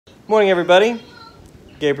Morning, everybody.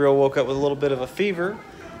 Gabriel woke up with a little bit of a fever,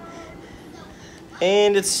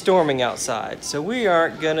 and it's storming outside, so we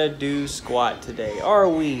aren't gonna do squat today, are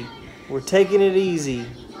we? We're taking it easy.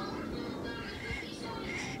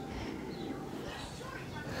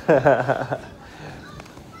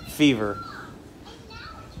 Fever.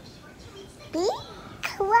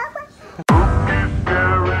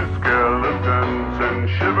 Scary skeletons and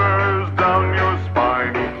shivers down your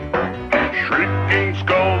spine. Shrieking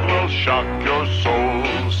skulls will shock your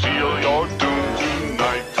soul, seal your doom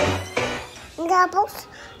tonight.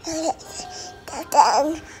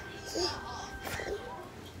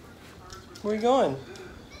 Where are you going?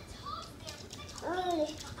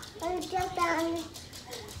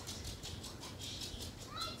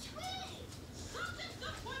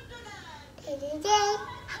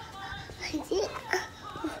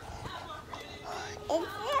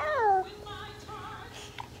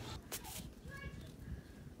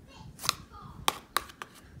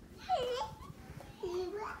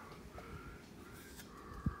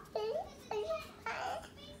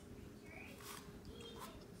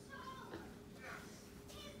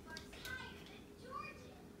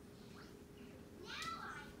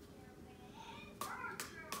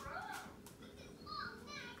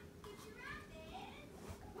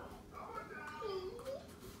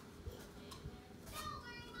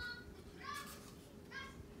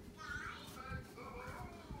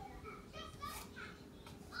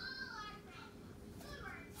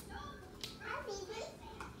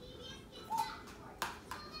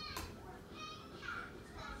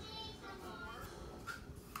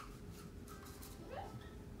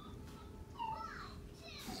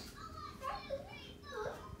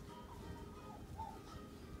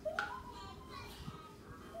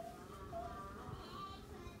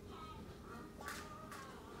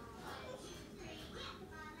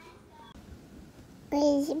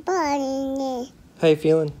 How you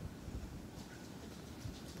feeling?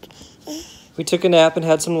 We took a nap and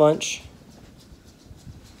had some lunch.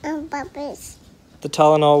 The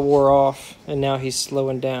Tylenol wore off, and now he's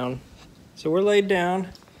slowing down. So we're laid down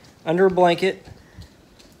under a blanket,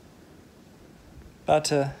 about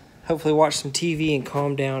to hopefully watch some TV and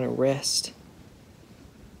calm down and rest.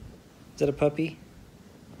 Is that a puppy?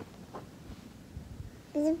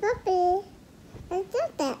 It's a puppy.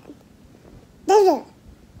 What's that? Blue.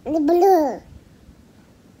 Blue.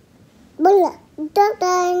 Blue.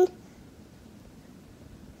 Blue.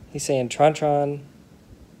 He's saying Tron Tron.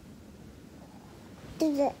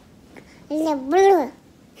 It's a blue.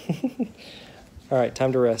 All right,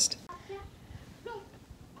 time to rest.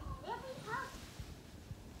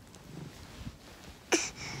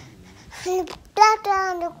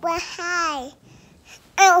 High.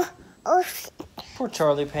 Oh. Poor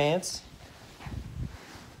Charlie Pants.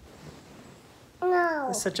 No.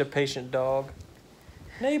 He's such a patient dog.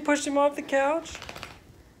 Now you pushed him off the couch?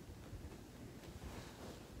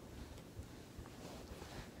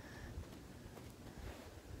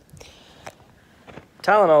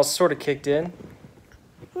 Tylenol's sort of kicked in.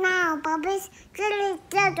 No, Bubba's really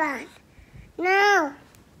dead one. No.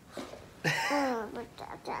 Oh, but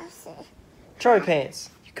that's it. Charlie Pants,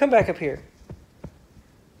 you come back up here.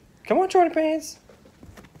 Come on, Charlie Pants.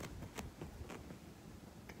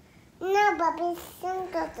 No, Bubba's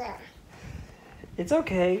single there. It's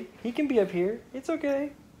okay. He can be up here. It's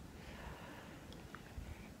okay.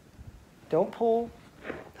 Don't pull.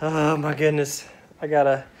 Oh, my goodness. I got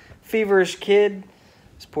a feverish kid.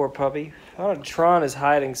 This poor puppy. I don't know, Tron is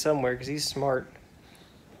hiding somewhere because he's smart.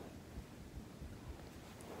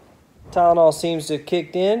 Tylenol seems to have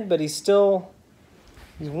kicked in, but he's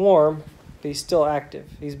warm, but he's still active.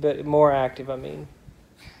 He's more active, I mean.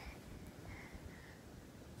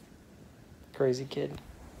 Crazy kid.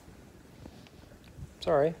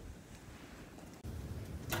 Sorry.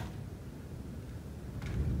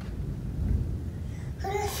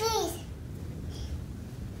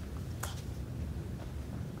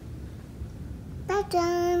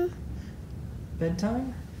 Bedtime.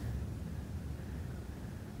 Bedtime?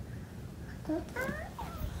 Did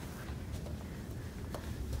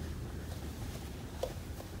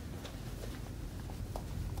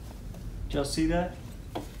y'all see that?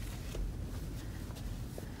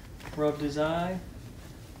 Rubbed his eye.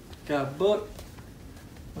 Got a book.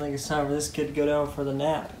 I think it's time for this kid to go down for the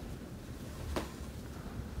nap.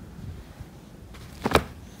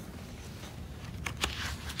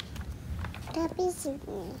 Puppy's with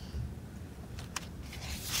me.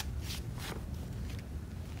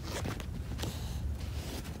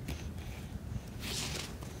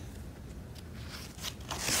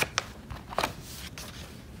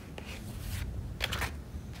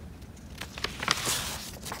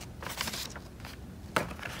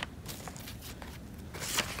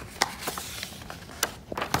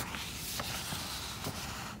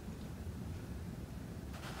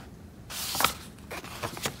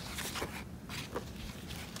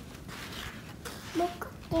 All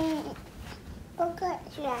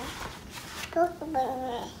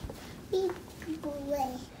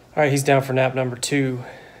right, he's down for nap number 2.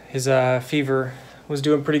 His fever was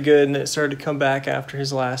doing pretty good, and it started to come back after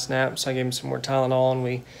his last nap, so I gave him some more Tylenol, and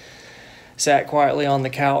we sat quietly on the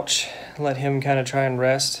couch, let him kind of try and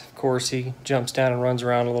rest. Of course, he jumps down and runs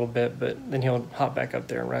around a little bit, but then he'll hop back up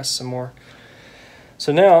there and rest some more.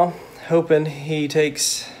 So now, hoping he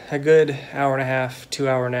takes a good hour and a half,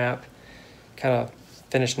 2-hour nap, kind of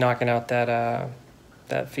finish knocking out that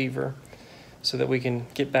fever so that we can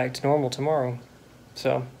get back to normal tomorrow.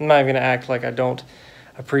 So I'm not even going to act like I don't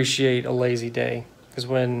appreciate a lazy day, because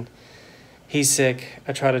when he's sick,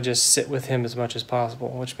 I try to just sit with him as much as possible,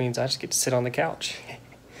 which means I just get to sit on the couch.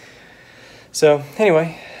 So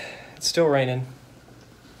anyway, it's still raining.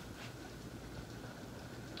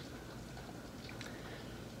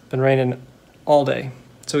 Been raining all day,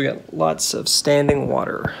 so we got lots of standing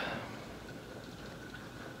water.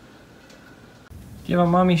 Do you have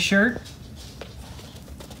a mommy shirt?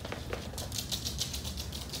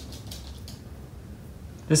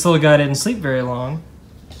 This little guy didn't sleep very long.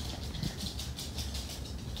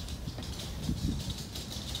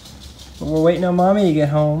 But we're waiting on mommy to get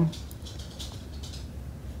home.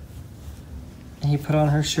 And he put on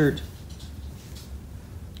her shirt.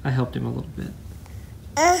 I helped him a little bit.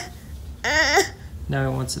 Now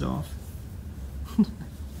he wants it off.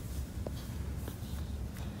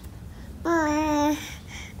 I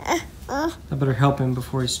better help him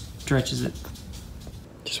before he stretches it.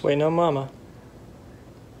 Just waiting on mama.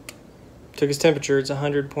 Took his temperature, it's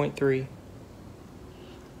 100.3.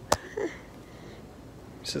 He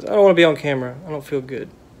says, I don't want to be on camera. I don't feel good.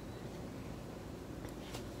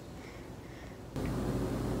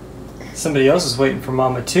 Somebody else is waiting for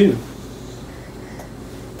mama too.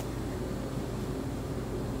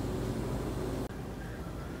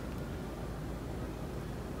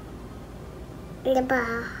 The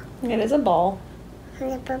ball. It is a ball.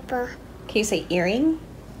 The purple. Can you say earring?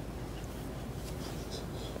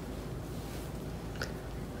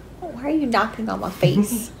 Why are you knocking on my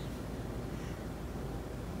face?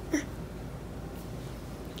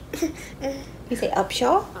 You say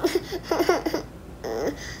Upshaw?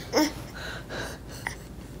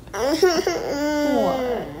 What?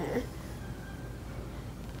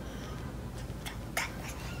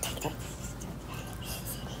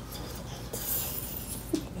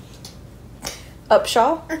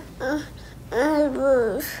 Upshaw?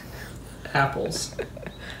 Apples.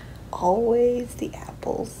 Always the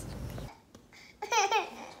apples.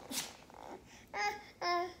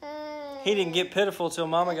 He didn't get pitiful till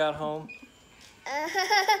mama got home.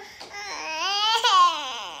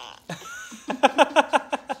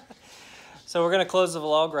 So we're going to close the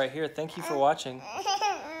vlog right here. Thank you for watching.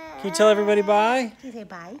 Can you tell everybody bye? Can you say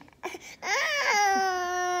bye?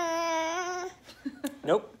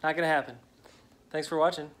 Nope, not going to happen. Thanks for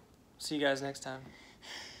watching. See you guys next time.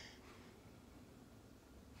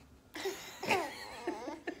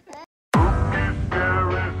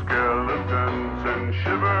 Scary skeletons and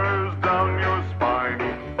shivers down your spine.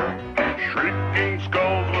 Shrieking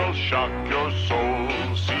skulls will shock your soul.